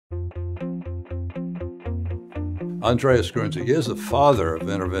Andreas Gruentzig is the father of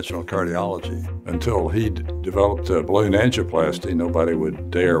interventional cardiology. Until he developed a balloon angioplasty, nobody would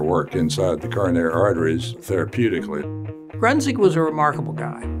dare work inside the coronary arteries therapeutically. Gruentzig was a remarkable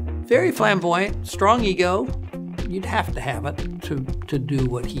guy. Very flamboyant, strong ego. You'd have to have it to do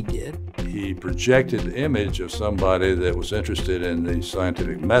what he did. He projected the image of somebody that was interested in the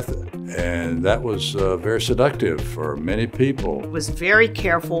scientific method, and that was very seductive for many people. He was very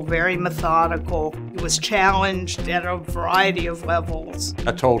careful, very methodical. He was challenged at a variety of levels.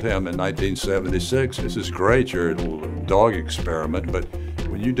 I told him in 1976, this is great, your little dog experiment, but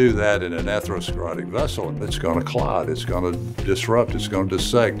when you do that in an atherosclerotic vessel, it's going to clot, it's going to disrupt, it's going to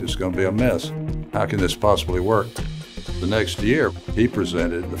dissect, it's going to be a mess. How can this possibly work? The next year, he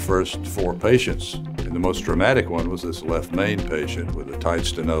presented the first 4 patients. And the most dramatic one was this left main patient with a tight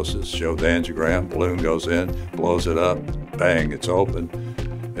stenosis, showed the angiogram, balloon goes in, blows it up, bang, it's open.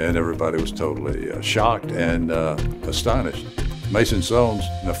 And everybody was totally shocked and astonished. Mason Soames,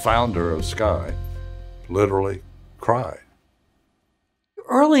 the founder of SCAI, literally cried.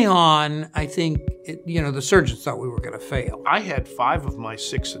 Early on, I think, the surgeons thought we were going to fail. I had 5 of my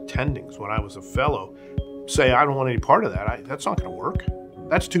 6 attendings when I was a fellow say, I don't want any part of that. That's not going to work.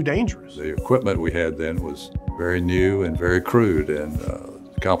 That's too dangerous. The equipment we had then was very new and very crude, and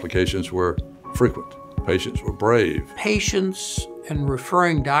complications were frequent. Patients were brave. Patients and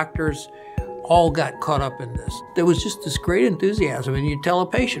referring doctors all got caught up in this. There was just this great enthusiasm, and you tell a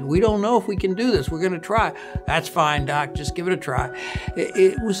patient, we don't know if we can do this, we're going to try. That's fine, doc, just give it a try.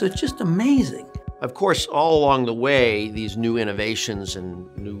 It was just amazing. Of course, all along the way, these new innovations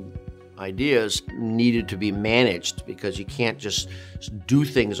and new ideas needed to be managed, because you can't just do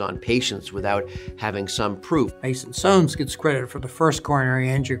things on patients without having some proof. Mason Soames gets credit for the first coronary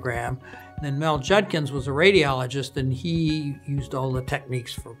angiogram. Then Mel Judkins was a radiologist, and he used all the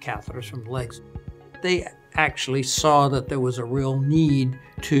techniques for catheters from the legs. They actually saw that there was a real need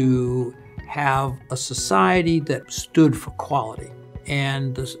to have a society that stood for quality.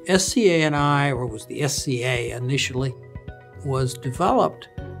 And the SCAI, or it was the SCA initially, was developed.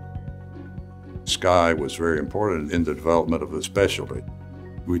 SCAI was very important in the development of the specialty.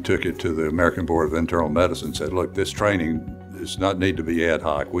 We took it to the American Board of Internal Medicine and said, look, this training does not need to be ad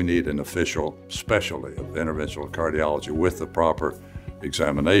hoc. We need an official specialty of interventional cardiology with the proper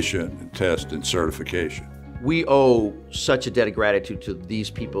examination and test and certification. We owe such a debt of gratitude to these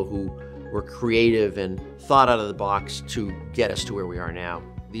people who were creative and thought out of the box to get us to where we are now.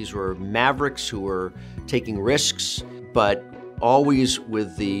 These were mavericks who were taking risks, but always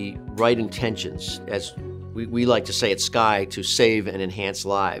with the right intentions, as we like to say at SCAI, to save and enhance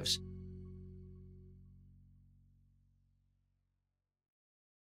lives.